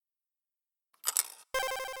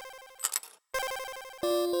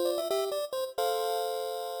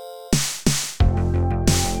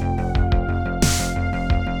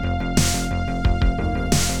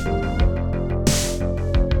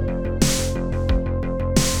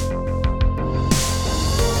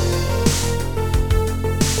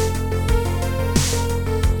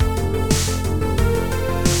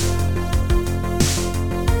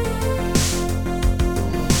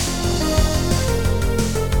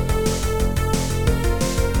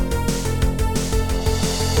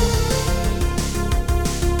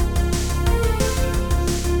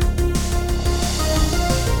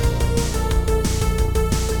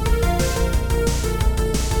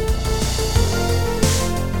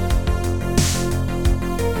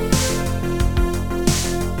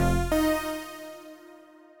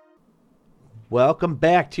Welcome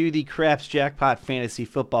back to the Craps Jackpot Fantasy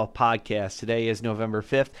Football Podcast. Today is November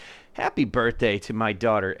 5th. Happy birthday to my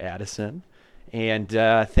daughter, Addison. And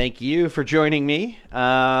thank you for joining me.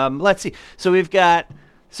 Let's see. So we've got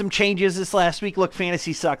some changes this last week. Look,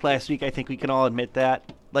 fantasy sucked last week. I think we can all admit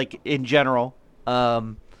that. Like, in general.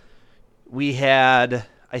 We had,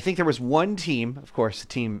 I think there was one team, of course, the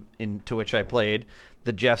team into which I played,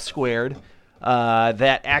 the Jeff Squared,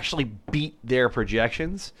 that actually beat their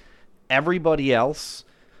projections. Everybody else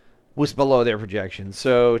was below their projections.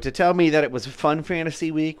 So to tell me that it was a fun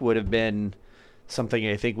fantasy week would have been something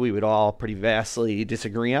I think we would all pretty vastly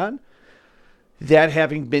disagree on. That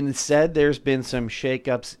having been said, there's been some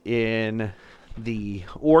shakeups in the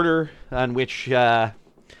order on which, they're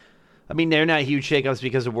not huge shakeups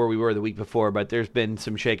because of where we were the week before, but there's been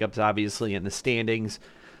some shakeups, obviously, in the standings.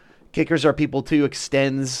 Kickers Are People 2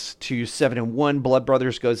 extends to 7-1. Blood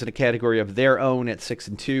Brothers goes in a category of their own at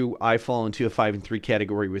 6-2. I fall into a 5-3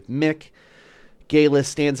 category with Mick. Gayless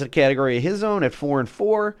stands in a category of his own at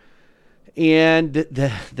 4-4. And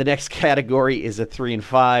the next category is a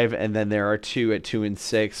 3-5, and then there are two at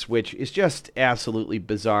 2-6, which is just absolutely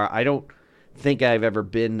bizarre. I don't think I've ever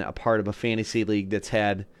been a part of a fantasy league that's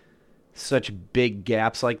had such big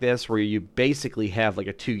gaps like this, where you basically have like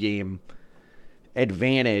a 2-game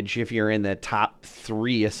advantage if you're in the top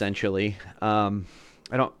 3, essentially.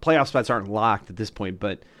 Playoff spots aren't locked at this point,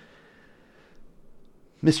 but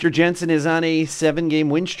Mr. Jensen is on a 7-game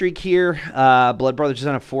win streak here. Blood Brothers is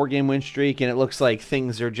on a 4-game win streak, and it looks like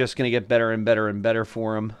things are just going to get better and better and better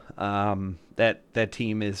for him. That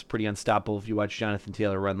team is pretty unstoppable. If you watched Jonathan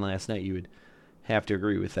Taylor run last night, you would have to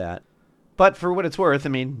agree with that. But for what it's worth,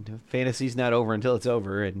 fantasy's not over until it's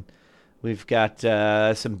over, and we've got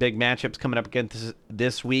some big matchups coming up against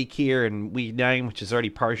this week here in Week 9, which is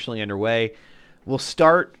already partially underway. We'll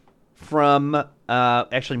start from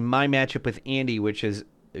actually my matchup with Andy, which is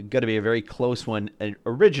going to be a very close one. And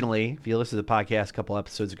originally, if you listen to the podcast a couple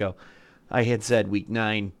episodes ago, I had said Week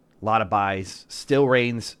 9, a lot of buys. Still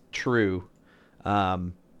reigns true.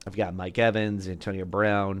 I've got Mike Evans, Antonio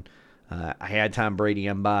Brown. I had Tom Brady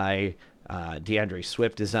on bye. DeAndre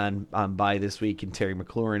Swift is on bye this week, and Terry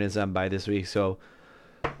McLaurin is on bye this week. So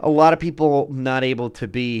a lot of people not able to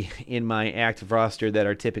be in my active roster that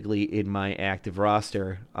are typically in my active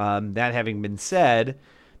roster. That having been said,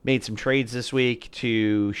 made some trades this week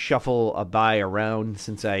to shuffle a bye around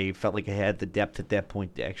since I felt like I had the depth at that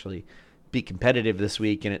point to actually be competitive this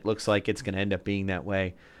week, and it looks like it's going to end up being that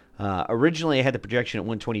way. Originally, I had the projection at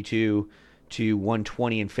 122 to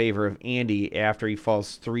 120 in favor of Andy after he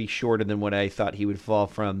falls 3 shorter than what I thought he would fall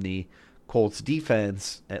from the Colts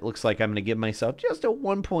defense. It looks like I'm going to give myself just a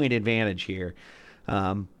 1-point advantage here.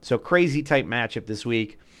 So crazy type matchup this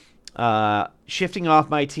week. Shifting off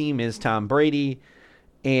my team is Tom Brady,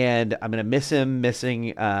 and I'm going to miss him,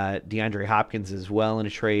 missing DeAndre Hopkins as well in a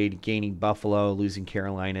trade, gaining Buffalo, losing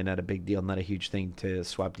Carolina, not a big deal, not a huge thing to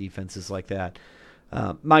swap defenses like that.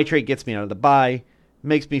 My trade gets me out of the bye.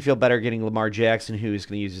 Makes me feel better getting Lamar Jackson, who is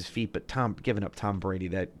going to use his feet, but giving up Tom Brady,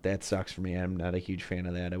 that sucks for me. I'm not a huge fan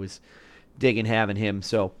of that. I was digging having him.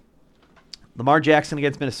 So Lamar Jackson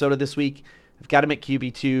against Minnesota this week. I've got him at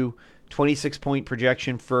QB2, 26-point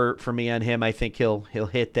projection for me on him. I think he'll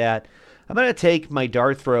hit that. I'm going to take my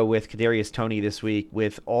dart throw with Kadarius Toney this week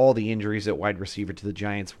with all the injuries at wide receiver to the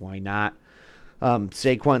Giants. Why not?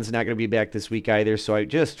 Saquon's not going to be back this week either, so I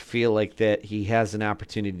just feel like that he has an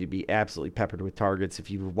opportunity to be absolutely peppered with targets. If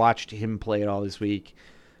you've watched him play at all this week,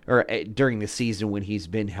 or during the season when he's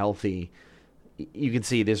been healthy, you can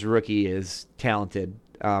see this rookie is talented.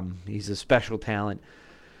 He's a special talent.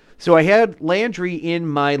 So I had Landry in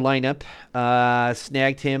my lineup,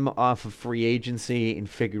 snagged him off of free agency and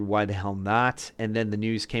figured why the hell not. And then the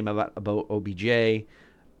news came about OBJ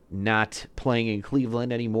not playing in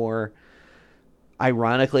Cleveland anymore.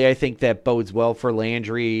 Ironically, I think that bodes well for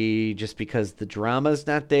Landry just because the drama's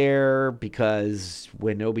not there, because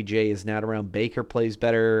when OBJ is not around, Baker plays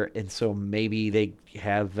better, and so maybe they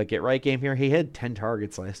have a get-right game here. He had 10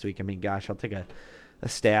 targets last week. I'll take a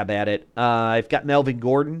stab at it. I've got Melvin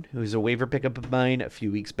Gordon, who's a waiver pickup of mine a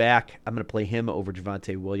few weeks back. I'm going to play him over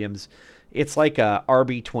Javonte Williams. It's like a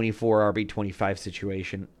RB24, RB25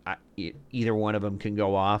 situation. Either one of them can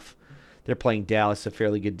go off. They're playing Dallas, a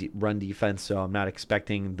fairly good run defense, so I'm not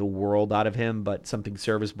expecting the world out of him, but something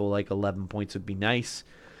serviceable like 11 points would be nice.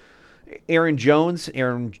 Aaron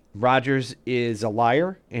Rodgers is a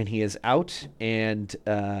liar, and he is out, and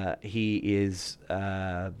he is,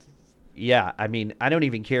 I don't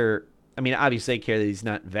even care. Obviously I care that he's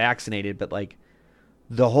not vaccinated, but like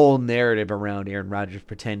the whole narrative around Aaron Rodgers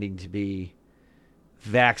pretending to be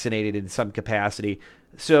vaccinated in some capacity.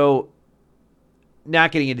 So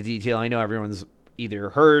not getting into detail. I know everyone's either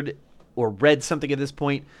heard or read something at this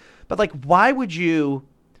point, but like, why would you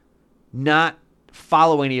not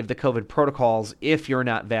follow any of the COVID protocols if you're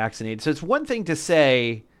not vaccinated? So it's one thing to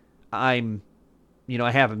say, I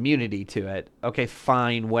have immunity to it. Okay,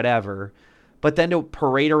 fine, whatever. But then to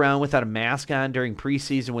parade around without a mask on during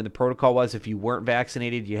preseason when the protocol was if you weren't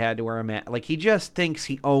vaccinated, you had to wear a mask. Like, he just thinks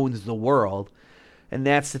he owns the world. And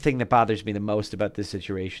that's the thing that bothers me the most about this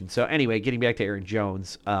situation. So anyway, getting back to Aaron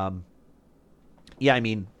Jones.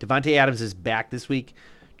 Devontae Adams is back this week.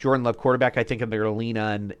 Jordan Love quarterback. I think I'm going to lean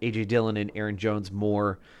on A.J. Dillon and Aaron Jones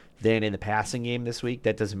more than in the passing game this week.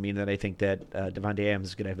 That doesn't mean that I think that Devontae Adams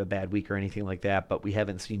is going to have a bad week or anything like that, but we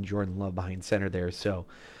haven't seen Jordan Love behind center there. So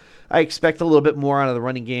I expect a little bit more out of the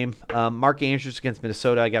running game. Mark Andrews against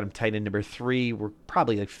Minnesota. I got him tight end number 3. We're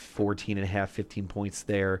probably like 14.5, 15 points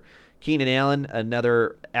there. Keenan Allen,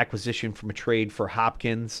 another acquisition from a trade for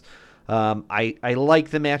Hopkins. I like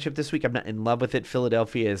the matchup this week. I'm not in love with it.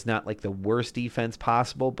 Philadelphia is not like the worst defense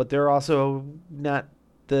possible, but they're also not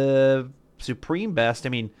the supreme best. I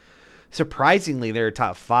mean, surprisingly, they're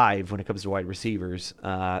top 5 when it comes to wide receivers.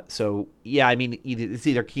 It's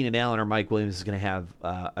either Keenan Allen or Mike Williams is going to have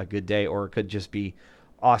a good day, or it could just be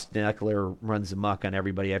Austin Eckler runs amok on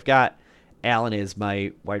everybody. I've got Allen is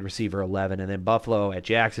my wide receiver 11, and then Buffalo at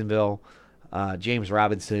Jacksonville. James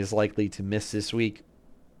Robinson is likely to miss this week.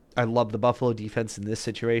 I love the Buffalo defense in this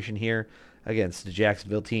situation here against the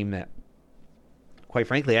Jacksonville team that, quite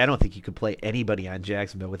frankly, I don't think you could play anybody on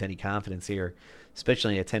Jacksonville with any confidence here,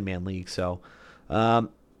 especially in a 10-man league. So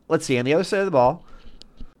let's see. On the other side of the ball,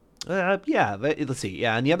 let's see.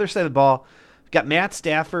 Yeah, on the other side of the ball, we've got Matt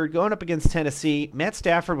Stafford going up against Tennessee. Matt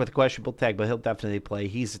Stafford with a questionable tag, but he'll definitely play.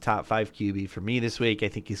 He's the top 5 QB for me this week. I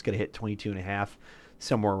think he's going to hit 22.5,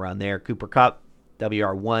 somewhere around there. Cooper Kupp,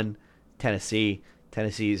 WR1, Tennessee.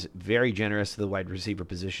 Tennessee's very generous to the wide receiver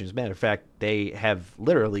position. As a matter of fact, they have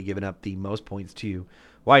literally given up the most points to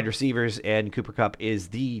wide receivers, and Cooper Kupp is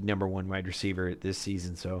the number 1 wide receiver this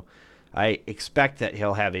season. So I expect that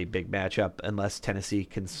he'll have a big matchup unless Tennessee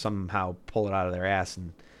can somehow pull it out of their ass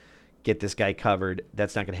and get this guy covered.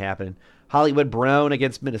 That's not going to happen. Hollywood Brown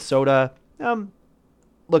against Minnesota.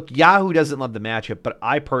 Look, Yahoo doesn't love the matchup, but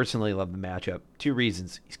I personally love the matchup. 2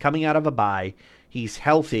 reasons. He's coming out of a bye. He's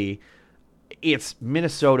healthy. It's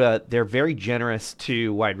Minnesota. They're very generous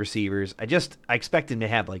to wide receivers. I expect him to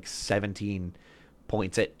have like 17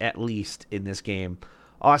 points at least in this game.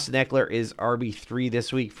 Austin Eckler is RB3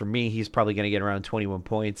 this week. For me, he's probably going to get around 21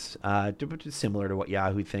 points, similar to what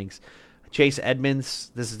Yahoo thinks. Chase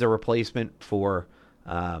Edmonds, this is the replacement for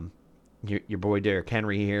your boy Derrick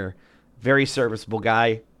Henry here. Very serviceable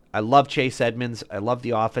guy. I love Chase Edmonds. I love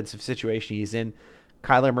the offensive situation he's in.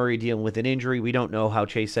 Kyler Murray dealing with an injury. We don't know how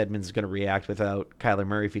Chase Edmonds is going to react without Kyler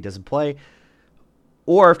Murray if he doesn't play.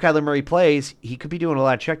 Or if Kyler Murray plays, he could be doing a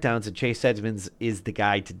lot of checkdowns, and Chase Edmonds is the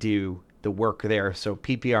guy to do the work there. So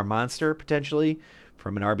PPR monster, potentially,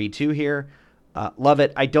 from an RB2 here. Love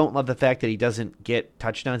it. I don't love the fact that he doesn't get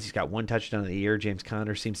touchdowns. He's got 1 touchdown of the year. James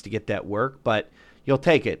Conner seems to get that work, but you'll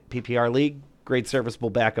take it. PPR league, great serviceable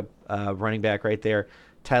backup running back right there.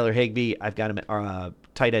 Tyler Higbee, I've got him at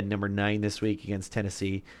tight end number 9 this week against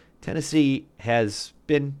Tennessee. Tennessee has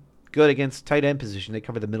been good against tight end position. They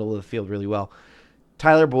cover the middle of the field really well.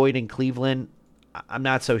 Tyler Boyd in Cleveland, I'm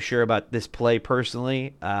not so sure about this play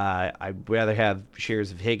personally. I'd rather have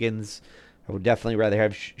shares of Higgins. I would definitely rather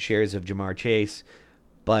have shares of Jamar Chase.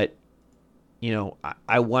 But,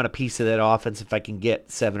 I want a piece of that offense if I can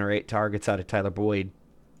get 7 or 8 targets out of Tyler Boyd.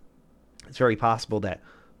 It's very possible that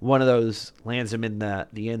one of those lands him in the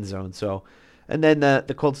end zone. So, and then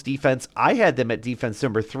the Colts defense, I had them at defense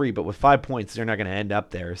number 3, but with 5 points, they're not going to end up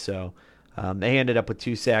there. So they ended up with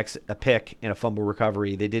 2 sacks, a pick, and a fumble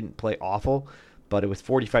recovery. They didn't play awful, but it was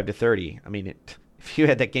 45-30. I mean, if you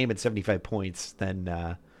had that game at 75 points,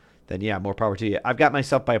 then yeah, more power to you. I've got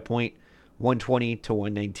myself by a point, 120 to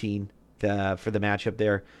 119 for the matchup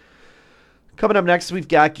there. Coming up next, we've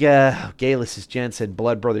got Galus Jensen,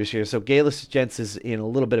 Blood Brothers here. So Galus Jensen is in a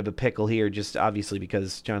little bit of a pickle here, just obviously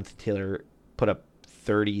because Jonathan Taylor put up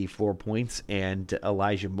 34 points and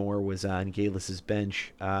Elijah Moore was on Galus's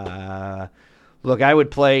bench. Look, I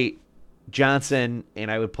would play Johnson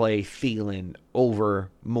and I would play Thielen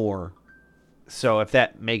over Moore. So if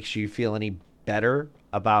that makes you feel any better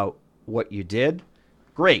about what you did,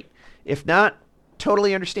 great. If not,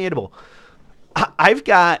 totally understandable. I've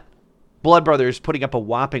got Blood Brothers putting up a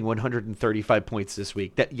whopping 135 points this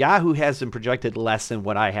week. That Yahoo has them projected less than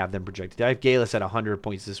what I have them projected. I have Galus at 100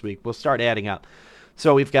 points this week. We'll start adding up.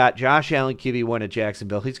 So we've got Josh Allen, QB1 at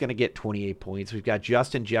Jacksonville. He's going to get 28 points. We've got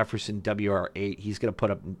Justin Jefferson, WR8. He's going to put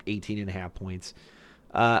up 18 and a half points.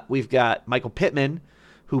 We've got Michael Pittman,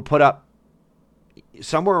 who put up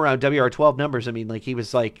somewhere around WR12 numbers. I mean, like he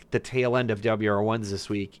was like the tail end of WR1s this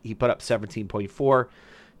week. He put up 17.4.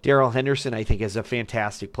 Darrell Henderson, I think, is a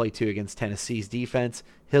fantastic play, too, against Tennessee's defense.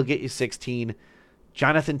 He'll get you 16.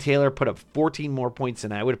 Jonathan Taylor put up 14 more points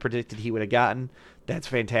than I would have predicted he would have gotten. That's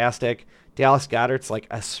fantastic. Dallas Goedert's like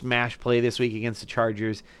a smash play this week against the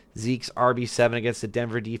Chargers. Zeke's RB7 against the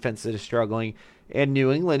Denver defense that is struggling. And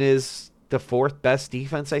New England is the fourth best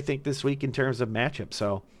defense, I think, this week in terms of matchup.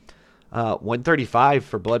 So 135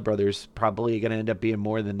 for Blood Brothers. Probably going to end up being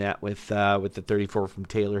more than that with the 34 from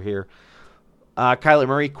Taylor here. Kyler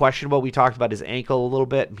Murray, questionable. We talked about his ankle a little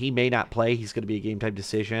bit. He may not play. He's going to be a game-time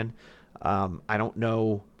decision. I don't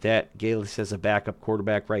know that Galus is a backup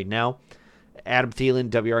quarterback right now. Adam Thielen,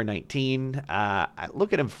 WR19. I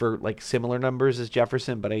look at him for like similar numbers as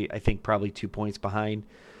Jefferson, but I think probably 2 points behind.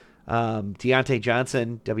 Deontay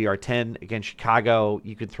Johnson, WR10 against Chicago.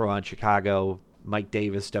 You could throw on Chicago. Mike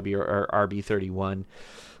Davis, RB31.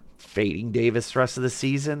 Fading Davis the rest of the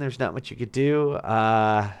season. There's not much you could do.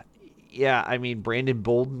 Yeah, I mean, Brandon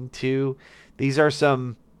Bolden, too. These are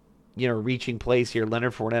some, reaching plays here.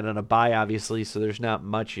 Leonard Fournette on a bye, obviously, so there's not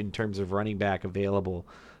much in terms of running back available.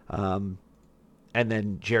 And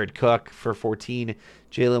then Jared Cook for 14.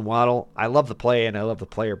 Jalen Waddle, I love the play, and I love the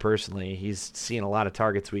player personally. He's seeing a lot of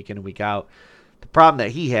targets week in and week out. The problem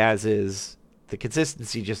that he has is the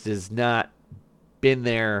consistency just has not been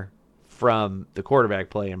there from the quarterback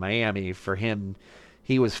play in Miami for him.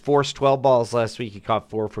 He was forced 12 balls last week. He caught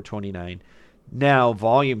 4 for 29. Now,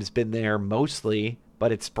 volume's been there mostly,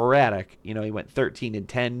 but it's sporadic. He went 13 and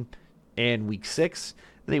 10 in week 6.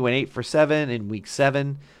 Then he went 8 for 7 in week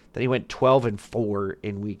 7. Then he went 12 and 4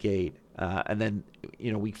 in week 8. And then,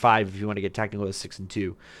 week 5, if you want to get technical, is 6 and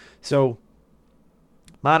 2. So,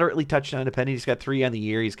 moderately touchdown dependent. He's got 3 on the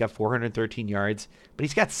year. He's got 413 yards, but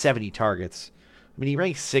he's got 70 targets. I mean, he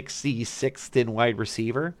ranks 66th in wide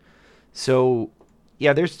receiver. So,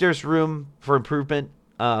 yeah, there's room for improvement,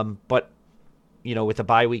 but with a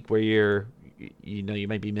bye week where you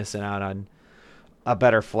might be missing out on a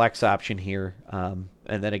better flex option here, and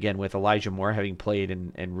then again with Elijah Moore having played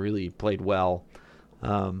and really played well,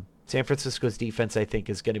 San Francisco's defense I think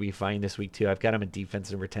is going to be fine this week too. I've got him in defense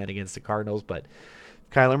number 10 against the Cardinals, but if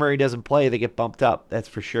Kyler Murray doesn't play, they get bumped up. That's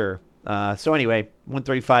for sure. So anyway,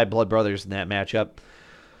 135 Blood Brothers in that matchup.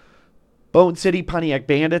 Bone City Pontiac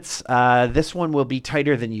Bandits. This one will be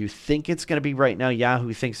tighter than you think it's going to be right now.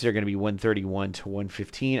 Yahoo thinks they're going to be 131 to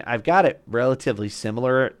 115. I've got it relatively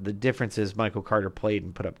similar. The difference is Michael Carter played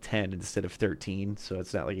and put up 10 instead of 13, so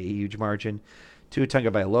it's not like a huge margin. Tua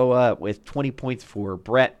Tagovailoa with 20 points for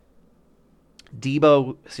Brett.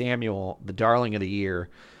 Deebo Samuel, the darling of the year,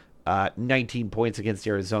 19 points against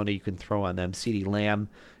Arizona. You can throw on them. CeeDee Lamb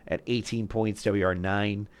at 18 points,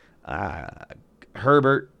 WR9.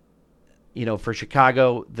 Herbert, for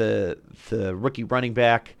Chicago, the rookie running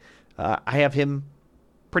back, I have him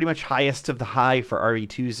pretty much highest of the high for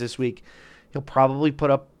RE2s this week. He'll probably put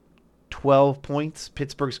up 12 points.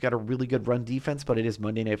 Pittsburgh's got a really good run defense, but it is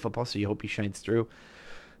Monday Night Football, so you hope he shines through.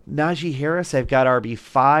 Najee Harris, I've got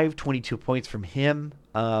RB5, 22 points from him.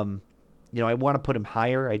 I want to put him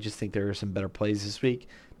higher. I just think there are some better plays this week,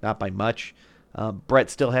 not by much. Brett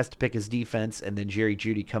still has to pick his defense, and then Jerry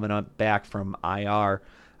Jeudy coming up back from IR.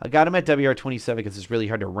 I got him at WR27 because it's really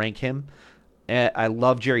hard to rank him. I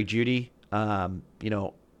love Jerry Jeudy.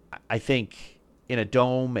 I think in a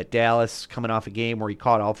dome at Dallas, coming off a game where he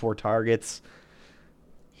caught all 4 targets,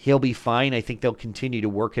 he'll be fine. I think they'll continue to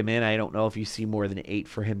work him in. I don't know if you see more than 8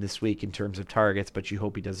 for him this week in terms of targets, but you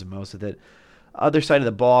hope he does the most of it. Other side of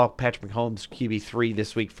the ball, Patrick Mahomes, QB3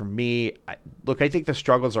 this week for me. I think the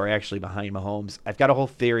struggles are actually behind Mahomes. I've got a whole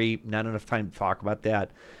theory, not enough time to talk about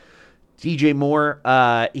that. DJ Moore,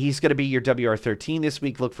 he's going to be your WR13 this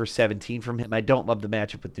week. Look for 17 from him. I don't love the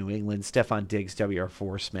matchup with New England. Stephon Diggs,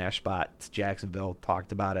 WR4, smash spot. It's Jacksonville,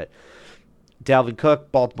 talked about it. Dalvin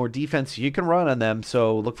Cook, Baltimore defense, you can run on them,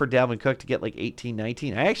 so look for Dalvin Cook to get like 18,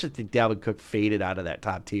 19. I actually think Dalvin Cook faded out of that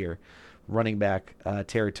top tier running back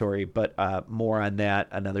territory, but more on that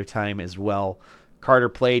another time as well. Carter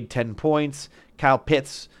played 10 points. Kyle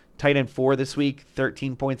Pitts, tight end 4 this week,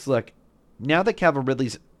 13 points. Look, now that Calvin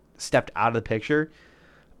Ridley's stepped out of the picture,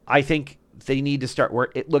 I think they need to start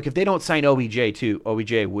work. Look, if they don't sign OBJ too,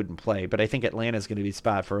 OBJ wouldn't play, but I think Atlanta's going to be the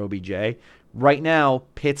spot for OBJ. Right now,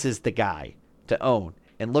 Pitts is the guy to own,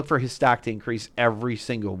 and look for his stock to increase every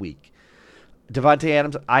single week. Devontae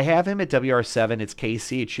Adams, I have him at WR7. It's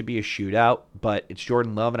KC. It should be a shootout, but it's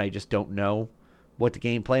Jordan Love, and I just don't know what the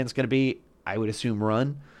game plan is going to be. I would assume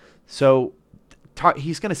run. So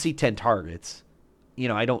he's going to see 10 targets.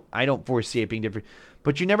 I don't foresee it being different.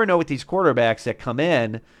 But you never know with these quarterbacks that come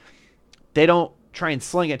in. They don't try and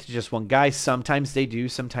sling it to just one guy. Sometimes they do.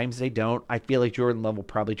 Sometimes they don't. I feel like Jordan Love will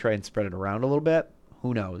probably try and spread it around a little bit.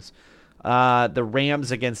 Who knows? The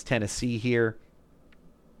Rams against Tennessee here.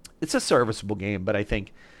 It's a serviceable game, but I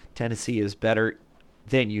think Tennessee is better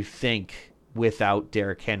than you think without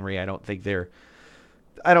Derrick Henry. I don't think their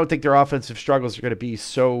offensive struggles are going to be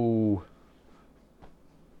so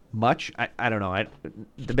much. I don't know.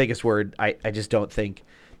 The biggest word, I just don't think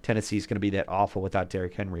Tennessee is going to be that awful without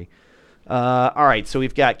Derrick Henry. All right, so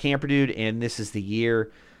we've got Camper Dude, and this is the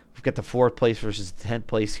year. We've got the 4th place versus the 10th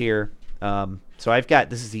place here. So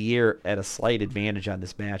this is the year at a slight advantage on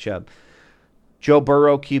this matchup. Joe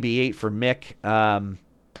Burrow, QB8 for Mick.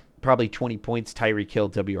 Probably 20 points. Tyreek Hill,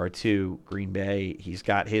 WR2. Green Bay, he's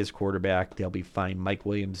got his quarterback. They'll be fine. Mike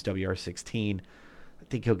Williams, WR16. I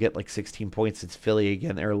think he'll get like 16 points. It's Philly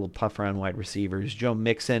again. They're a little puffer on wide receivers. Joe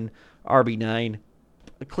Mixon, RB9.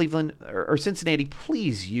 Cleveland or Cincinnati,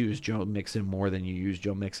 please use Joe Mixon more than you use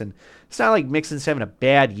Joe Mixon. It's not like Mixon's having a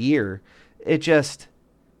bad year. It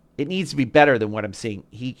needs to be better than what I'm seeing.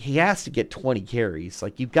 He has to get 20 carries.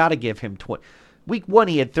 Like, you've got to give him 20. Week 1,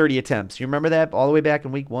 he had 30 attempts. You remember that all the way back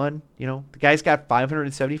in week 1? The guy's got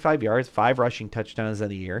 575 yards, 5 rushing touchdowns on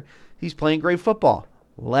the year. He's playing great football.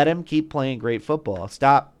 Let him keep playing great football.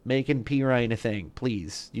 Stop making P. Ryan a thing,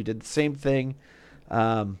 please. You did the same thing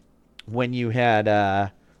when you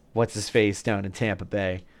had what's-his-face down in Tampa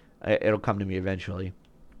Bay. It'll come to me eventually.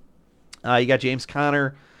 You got James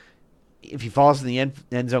Conner. If he falls in the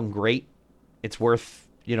end zone, great. It's worth,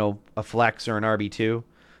 a flex or an RB2.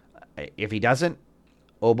 If he doesn't,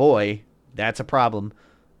 oh boy, that's a problem.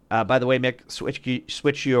 By the way, Mick,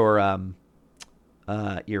 switch your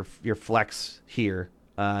flex here.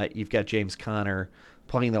 You've got James Conner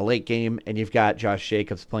playing the late game, and you've got Josh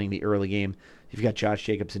Jacobs playing the early game. You've got Josh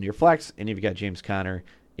Jacobs in your flex, and you've got James Conner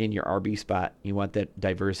in your RB spot. You want that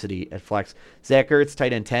diversity at flex. Zach Ertz,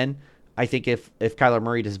 tight end 10. I think if Kyler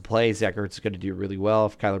Murray doesn't play, Zach Ertz is going to do really well.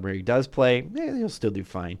 If Kyler Murray does play, he'll still do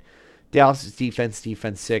fine. Dallas' defense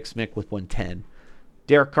 6, Mick with 110.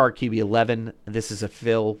 Derek Carr, QB 11. This is a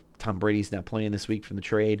fill. Tom Brady's not playing this week from the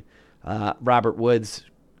trade. Robert Woods,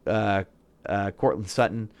 Cortland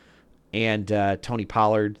Sutton, and Tony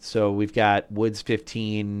Pollard. So we've got Woods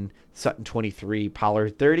 15, Sutton 23,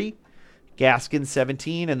 Pollard 30, Gaskin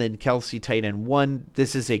 17, and then Kelsey tight end 1.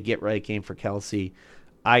 This is a get-right game for Kelsey.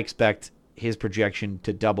 I expect his projection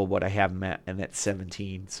to double what I have him at, and that's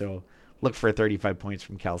 17. So look for 35 points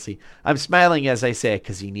from Kelsey. I'm smiling as I say it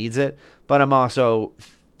because he needs it, but I'm also,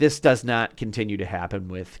 this does not continue to happen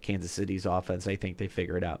with Kansas City's offense. I think they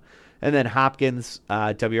figure it out. And then Hopkins,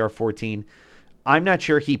 WR14. I'm not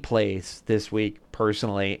sure he plays this week,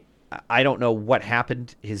 personally. I don't know what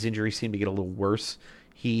happened. His injury seemed to get a little worse.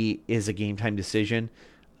 He is a game-time decision.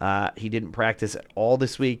 He didn't practice at all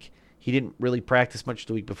this week. He didn't really practice much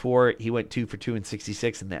the week before. He went 2 for 2 in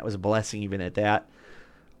 66, and that was a blessing even at that.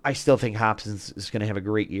 I still think Hopkins is going to have a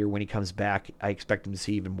great year when he comes back. I expect him to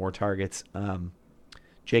see even more targets.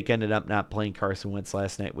 Jake ended up not playing Carson Wentz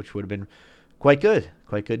last night, which would have been quite good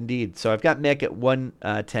indeed. So I've got Mick at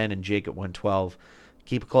 110 and Jake at 112.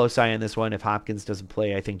 Keep a close eye on this one. If Hopkins doesn't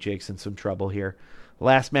play, I think Jake's in some trouble here.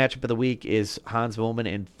 Last matchup of the week is Hans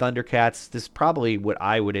Moleman and Thundercats. This is probably what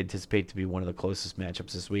I would anticipate to be one of the closest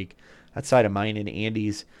matchups this week, outside of mine and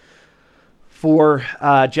Andy's. For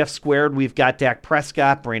Jeff Squared, we've got Dak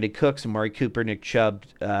Prescott, Brandon Cooks, Amari Cooper, Nick Chubb,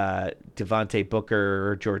 Devontae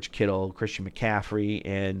Booker, George Kittle, Christian McCaffrey,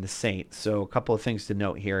 and the Saints. So a couple of things to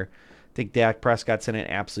note here. I think Dak Prescott's in an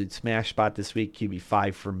absolute smash spot this week,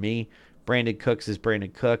 QB5 for me. Brandon Cooks is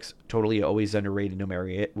Brandon Cooks, totally always underrated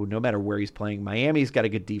no matter where he's playing. Miami's got a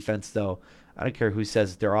good defense, though. I don't care who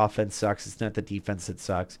says their offense sucks. It's not the defense that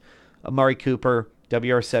sucks. Amari Cooper,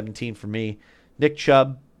 WR17 for me. Nick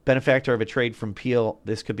Chubb, benefactor of a trade from Peel.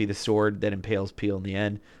 This could be the sword that impales Peel in the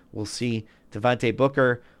end. We'll see. Devontae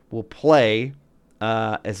Booker will play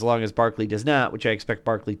as long as Barkley does not, which I expect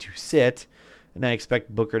Barkley to sit. And I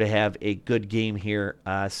expect Booker to have a good game here,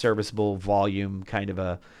 serviceable volume, kind of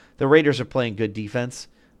a... The Raiders are playing good defense,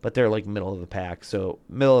 but they're like middle of the pack. So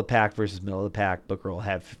middle of the pack versus middle of the pack, Booker will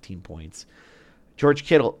have 15 points. George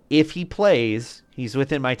Kittle, if he plays, he's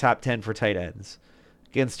within my top 10 for tight ends.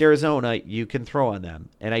 Against Arizona, you can throw on them.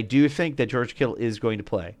 And I do think that George Kittle is going to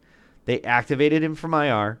play. They activated him from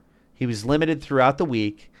IR. He was limited throughout the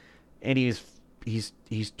week, and he's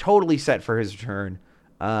totally set for his return.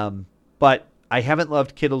 But I haven't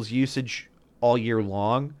loved Kittle's usage all year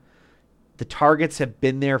long. The targets have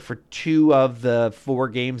been there for 2 of the 4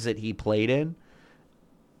 games that he played in.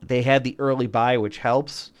 They had the early bye, which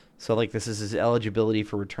helps. So, like, this is his eligibility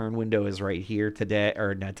for return window is right here today,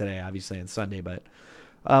 or not today, obviously on Sunday. But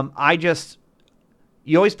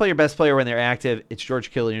you always play your best player when they're active. It's George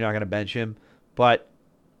Kittle, you're not going to bench him. But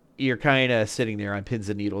you're kind of sitting there on pins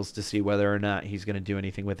and needles to see whether or not he's going to do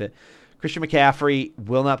anything with it. Christian McCaffrey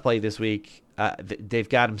will not play this week. They've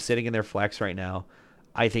got him sitting in their flex right now.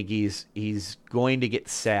 I think he's going to get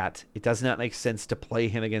sat. It does not make sense to play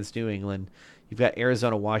him against New England. You've got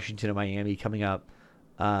Arizona, Washington, and Miami coming up.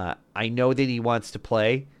 I know that he wants to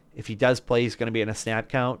play. If he does play, he's going to be in a snap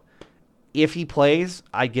count. If he plays,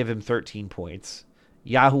 I give him 13 points.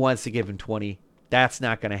 Yahoo wants to give him 20. That's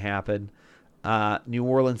not going to happen. New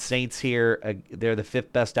Orleans Saints here. They're the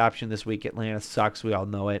 5th best option this week. Atlanta sucks. We all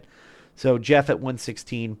know it. So Jeff at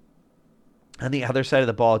 116. On the other side of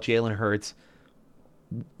the ball, Jalen Hurts,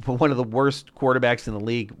 one of the worst quarterbacks in the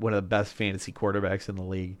league, one of the best fantasy quarterbacks in the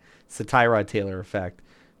league. It's the Tyrod Taylor effect.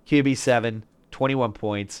 QB7, 21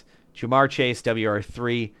 points. Jamar Chase,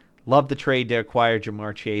 WR3. Love the trade to acquire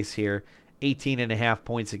Jamar Chase here. 18.5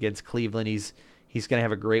 points against Cleveland. He's going to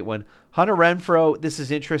have a great one. Hunter Renfrow, this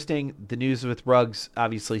is interesting. The news with Ruggs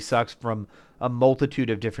obviously sucks from a multitude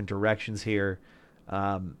of different directions here.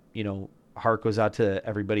 Heart goes out to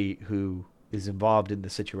everybody who is involved in the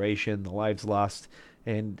situation, the lives lost,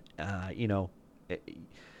 and,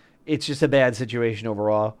 it's just a bad situation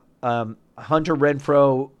overall. Hunter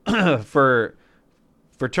Renfrow,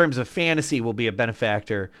 for terms of fantasy, will be a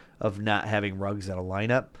benefactor of not having Ruggs at a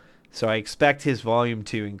lineup. So I expect his volume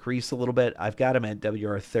to increase a little bit. I've got him at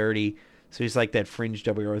WR30, so he's like that fringe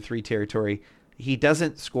WR3 territory. He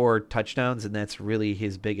doesn't score touchdowns, and that's really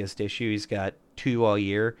his biggest issue. He's got 2 all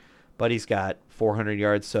year, but he's got 400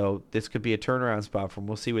 yards, so this could be a turnaround spot for him.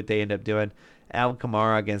 We'll see what they end up doing. Alvin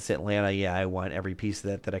Kamara against Atlanta, yeah, I want every piece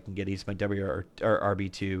of that I can get. He's my or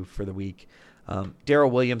RB2 for the week. Darrell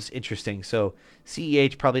Williams, interesting. So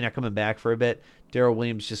CEH probably not coming back for a bit. Darrell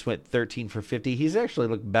Williams just went 13 for 50. He's actually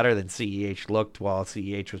looked better than CEH looked while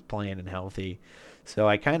CEH was playing and healthy. So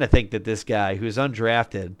I kind of think that this guy, who's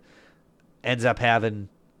undrafted, ends up having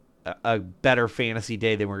a better fantasy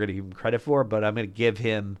day than we're going to give him credit for. But I'm going to give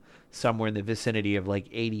him somewhere in the vicinity of like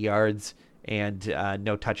 80 yards and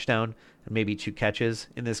no touchdown and maybe 2 catches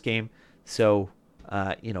in this game. So,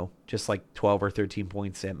 just like 12 or 13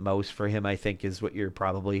 points at most for him, I think, is what you're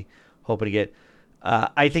probably hoping to get.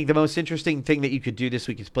 I think the most interesting thing that you could do this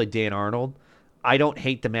week is play Dan Arnold. I don't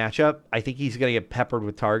hate the matchup. I think he's going to get peppered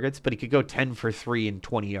with targets, but he could go 10 for 3 and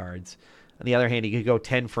 20 yards. On the other hand, he could go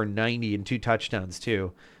 10 for 90 and 2 touchdowns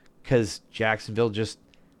too, because Jacksonville just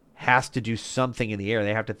has to do something in the air.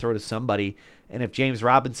 They have to throw to somebody. And if James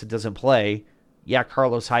Robinson doesn't play, yeah,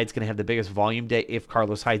 Carlos Hyde's going to have the biggest volume day if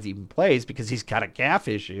Carlos Hyde even plays because he's got a calf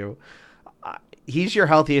issue. He's your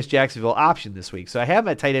healthiest Jacksonville option this week. So I have him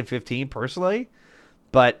at tight end 15 personally,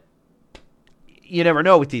 but you never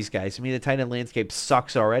know with these guys. I mean, the tight end landscape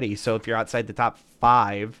sucks already. So if you're outside the top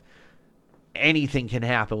 5, anything can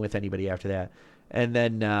happen with anybody after that. And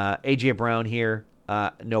then A.J. Brown here,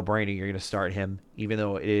 no brainer. You're going to start him, even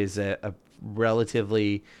though it is a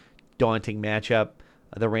relatively daunting matchup.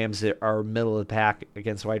 The Rams are middle of the pack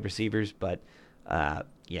against wide receivers, but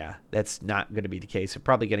yeah, that's not going to be the case. They're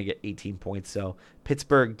probably going to get 18 points. So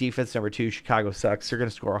Pittsburgh, defense number 2. Chicago sucks. They're going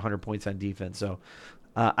to score 100 points on defense. So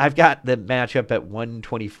I've got the matchup at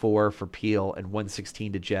 124 for Peel and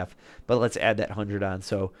 116 to Jeff, but let's add that 100 on.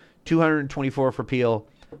 So 224 for Peel,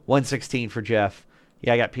 116 for Jeff.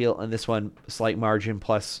 Yeah, I got Peel on this one, slight margin,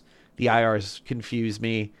 plus the IRs confuse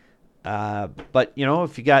me. But,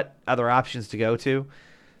 if you got other options to go to,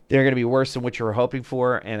 they're going to be worse than what you were hoping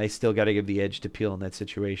for, and I still got to give the edge to Peel in that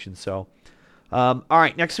situation. So, all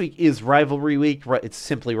right, next week is Rivalry Week. It's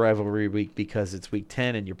simply Rivalry Week because it's Week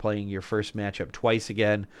 10, and you're playing your first matchup twice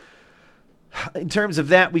again. In terms of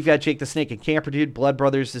that, we've got Jake the Snake and Camper Dude, Blood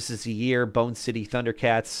Brothers. This is the year. Bone City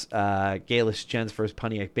Thundercats, Gaelish Gens versus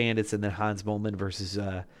Pontiac Bandits, and then Hans Molman versus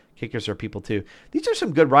Kickers Are People Too. These are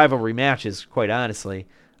some good rivalry matches, quite honestly.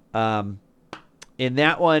 In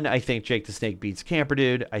that one, I think Jake the Snake beats Camper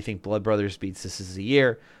Dude. I think Blood Brothers beats This Is the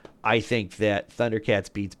Year. I think that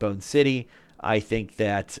Thundercats beats Bone City. I think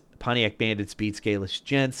that Pontiac Bandits beats Gaelish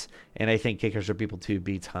Gents. And I think Kickers Are People Too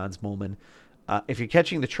beats Hans Molman. If you're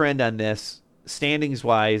catching the trend on this,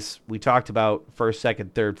 standings-wise, we talked about 1st,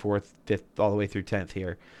 2nd, 3rd, 4th, 5th, all the way through 10th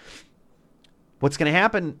here. What's going to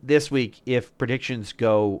happen this week if predictions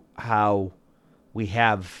go how we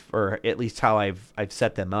have, or at least how I've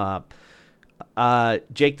set them up?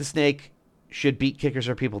 Jake the Snake should beat Kickers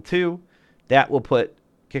Are People Too. That will put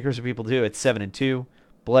Kickers Are People Too at 7-2.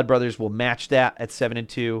 Blood Brothers will match that at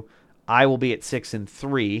 7-2. I will be at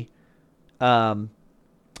 6-3.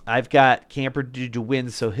 I've got Camper to win,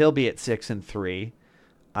 so he'll be at 6-3.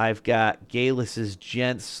 I've got Gaelis's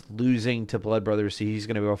Gents losing to Blood Brothers, so he's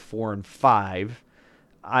going to go 4-5.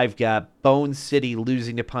 I've got Bone City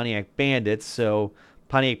losing to Pontiac Bandits, so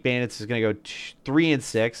Pontiac Bandits is going to go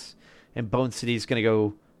 3-6, and Bone City is going to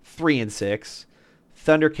go 3-6.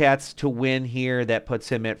 Thundercats to win here, that puts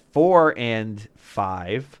him at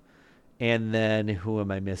 4-5. And then who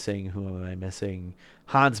am I missing?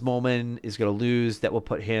 Hans Molman is going to lose. That will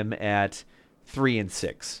put him at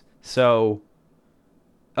 3-6. So,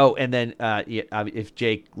 and then if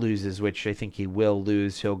Jake loses, which I think he will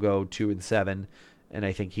lose, he'll go 2-7. And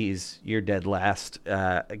I think he's your dead last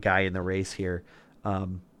guy in the race here.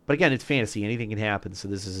 But again, it's fantasy. Anything can happen. So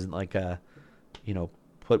this isn't like a,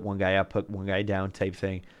 put one guy up, put one guy down type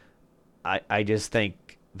thing. I just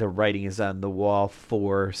think the writing is on the wall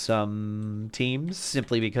for some teams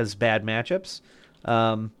simply because bad matchups.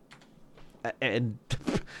 And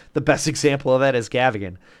the best example of that is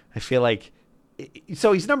Gavigan. I feel like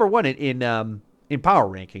so he's number one in power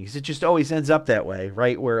rankings. It just always ends up that way,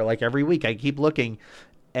 right? Where like every week I keep looking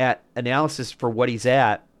at analysis for what he's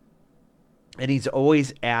at, and he's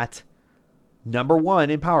always at number one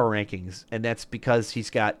in power rankings, and that's because he's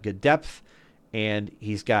got good depth and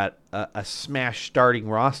he's got a smash starting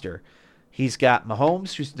roster. He's got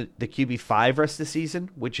Mahomes, who's the QB5 rest of the season,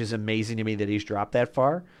 which is amazing to me that he's dropped that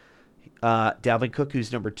far. Dalvin Cook,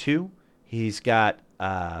 who's number 2. He's got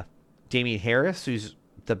Damian Harris, who's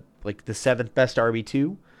the 7th best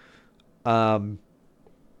RB2.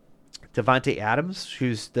 Devontae Adams,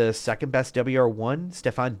 who's the 2nd best WR1.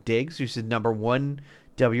 Stephon Diggs, who's the number 1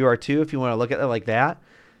 WR2, if you want to look at it like that.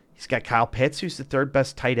 He's got Kyle Pitts, who's the 3rd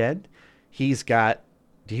best tight end. He's got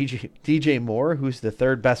DJ Moore, who's the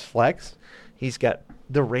 3rd best flex. He's got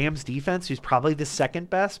the Rams defense, who's probably the 2nd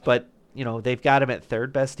best, but they've got him at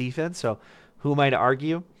 3rd best defense. So who am I to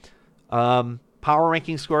argue? Power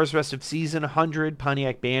ranking scores rest of season: 100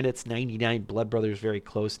 Pontiac Bandits, 99 Blood Brothers, very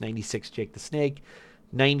close, 96 Jake the Snake,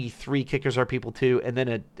 93 Kickers Are People Too, and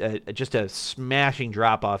then just a smashing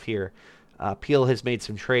drop off here. Peel has made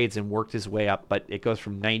some trades and worked his way up, but it goes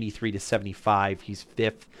from 93 to 75. He's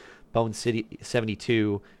 5th. Bone City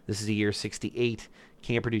 72. This is a year 68.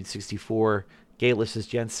 Camper Dude 64. Gaelis's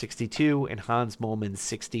Gents 62. And Hans Molman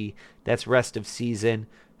 60. That's rest of season.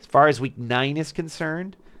 As far as week 9 is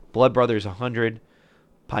concerned, Blood Brothers 100.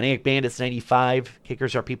 Pontiac Bandits 95.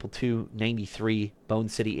 Kickers Are People 2 93. Bone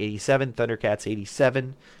City 87. Thundercats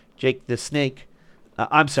 87. Jake the Snake.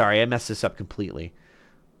 I'm sorry, I messed this up completely.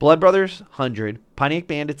 Blood Brothers 100. Pontiac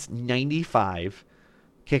Bandits 95.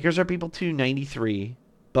 Kickers Are People 2 93.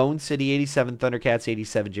 Bone City 87, Thundercats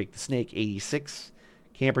 87, Jake the Snake 86,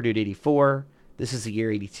 Camper Dude 84, This is the year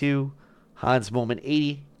 82, Hans Molman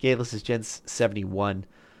 80, Gaelis's Gents 71.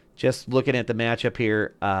 Just looking at the matchup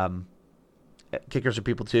here, Kickers Are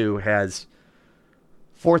People 2 has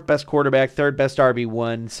 4th best quarterback, 3rd best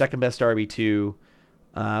RB1, 2nd best RB2,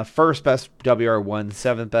 1st best WR1,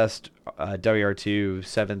 7th best WR2,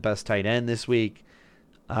 7th best tight end this week.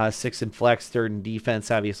 6th in flex, 3rd in defense.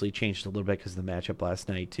 Obviously changed a little bit because of the matchup last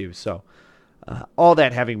night too. So all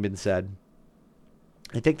that having been said,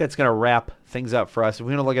 I think that's going to wrap things up for us. If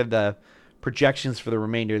we're going to look at the projections for the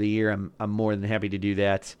remainder of the year, I'm more than happy to do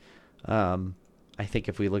that. I think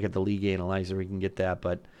if we look at the league analyzer, we can get that.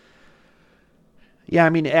 But yeah, I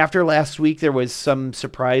mean, after last week, there was some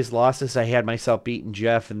surprise losses. I had myself beating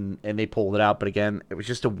Jeff, and they pulled it out. But again, it was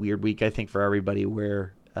just a weird week, I think, for everybody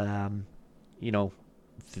where,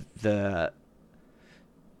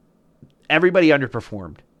 everybody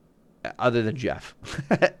underperformed other than Jeff.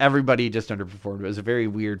 Everybody just underperformed. It was a very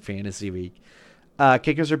weird fantasy week.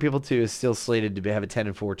 Kickers Are People 2 is still slated to have a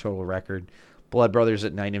 10-4 total record. Blood Brothers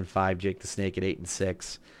at 9-5, Jake the Snake at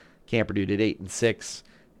 8-6, Camper Dude at 8-6.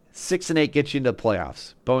 6-8 gets you into the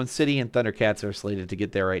playoffs. Bone City and Thundercats are slated to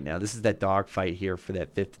get there right now. This is that dogfight here for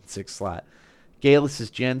that 5th and 6th slot. Gaelis's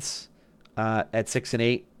Gents at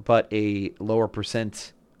 6-8, but a lower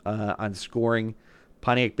percent on scoring.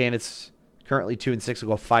 Pontiac Bandits currently 2-6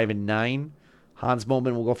 will go 5-9. Hans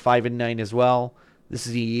Molman will go 5-9 as well. This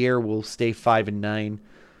is a year we'll stay 5-9.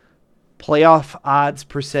 Playoff odds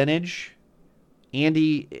percentage.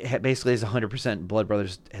 Andy basically has 100%. Blood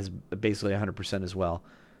Brothers has basically 100% as well.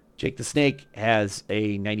 Jake the Snake has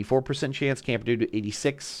a 94% chance. Camper Dude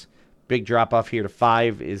 86. Big drop off here to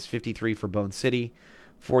 5 is 53 for Bone City,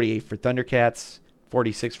 48 for Thundercats,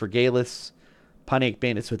 46 for Gaelis. Pontiac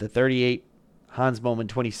Bandits with a 38. Hans Molman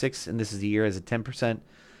 26, and this is the year as a 10%.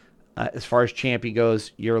 As far as champion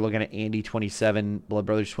goes, you're looking at Andy 27, Blood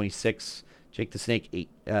Brothers 26, Jake the Snake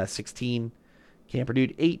 16, Camper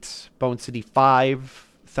Dude 8, Bone City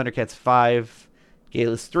 5, Thundercats 5,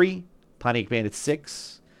 Galus 3, Pontiac Bandit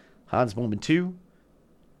 6, Hans Moment 2.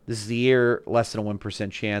 This is the year, less than a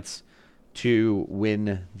 1% chance to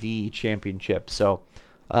win the championship. So,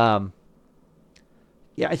 yeah,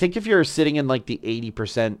 I think if you're sitting in like the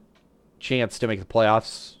 80% chance to make the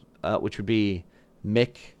playoffs, which would be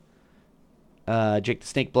Mick, Jake the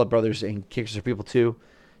Snake, Blood Brothers, and Kickers for People 2,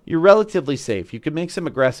 you're relatively safe. You could make some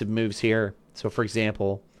aggressive moves here. So, for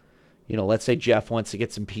example, let's say Jeff wants to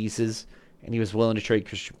get some pieces, and he was willing to trade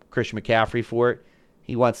Christian McCaffrey for it.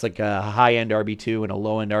 He wants like a high-end RB2 and a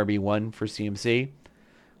low-end RB1 for CMC.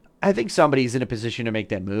 I think somebody's in a position to make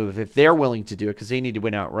that move if they're willing to do it because they need to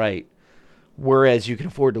win outright. Whereas you can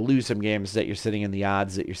afford to lose some games that you're sitting in the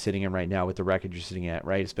odds that you're sitting in right now with the record you're sitting at,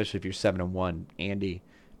 right? Especially if you're 7-1, Andy,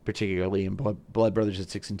 particularly, and Blood Brothers at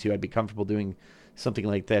 6-2. I'd be comfortable doing something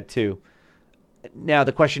like that too. Now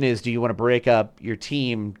the question is, do you want to break up your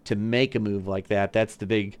team to make a move like that? That's the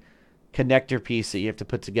big connector piece that you have to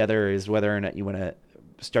put together, is whether or not you want to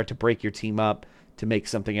start to break your team up to make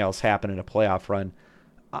something else happen in a playoff run.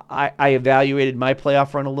 I evaluated my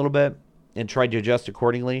playoff run a little bit and tried to adjust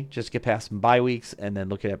accordingly, just to get past some bye weeks and then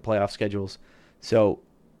looking at playoff schedules. So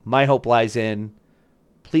my hope lies in,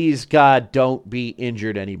 please God, don't be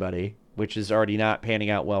injured anybody, which is already not panning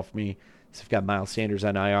out well for me. So I've got Miles Sanders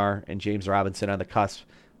on IR and James Robinson on the cusp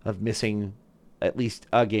of missing at least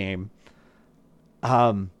a game.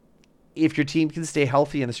 If your team can stay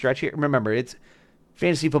healthy in the stretch here, remember, it's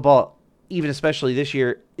fantasy football, even especially this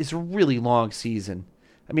year, is a really long season.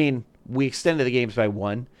 I mean, we extended the games by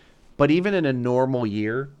 1, but even in a normal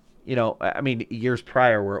year, years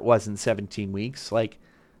prior where it wasn't 17 weeks, like,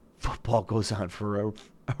 football goes on for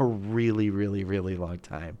a really, really, really long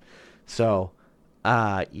time. So,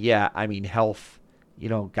 health,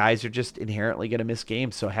 guys are just inherently going to miss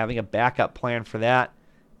games. So having a backup plan for that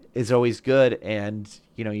is always good. And,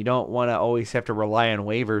 you don't want to always have to rely on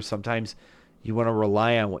waivers. Sometimes you want to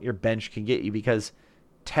rely on what your bench can get you because,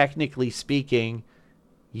 technically speaking,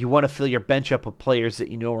 you want to fill your bench up with players that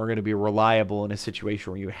you know are going to be reliable in a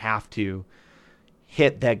situation where you have to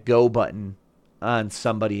hit that go button on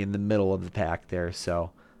somebody in the middle of the pack there.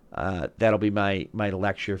 So that'll be my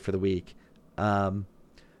lecture for the week. Good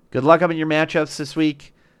luck up in your matchups this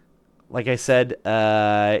week. Like I said,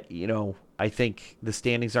 I think the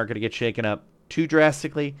standings aren't going to get shaken up too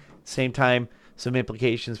drastically. Same time, some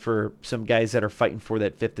implications for some guys that are fighting for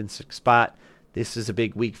that 5th and 6th spot. This is a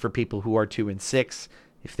big week for people who are 2 and 6.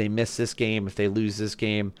 If they miss this game, if they lose this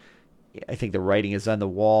game, I think the writing is on the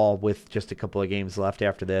wall with just a couple of games left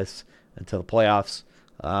after this until the playoffs.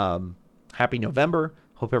 Happy November.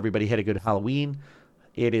 Hope everybody had a good Halloween.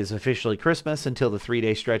 It is officially Christmas until the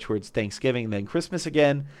 3-day stretch where it's Thanksgiving, then Christmas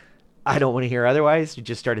again. I don't want to hear otherwise. We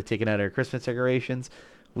just started taking out our Christmas decorations.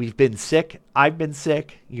 We've been sick. I've been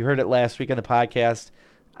sick. You heard it last week on the podcast.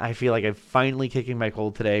 I feel like I'm finally kicking my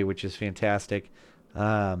cold today, which is fantastic.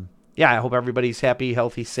 I hope everybody's happy,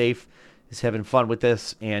 healthy, safe, is having fun with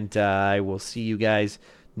this, and I will see you guys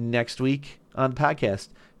next week on the podcast.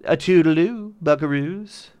 A toodaloo,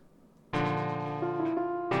 buckaroos.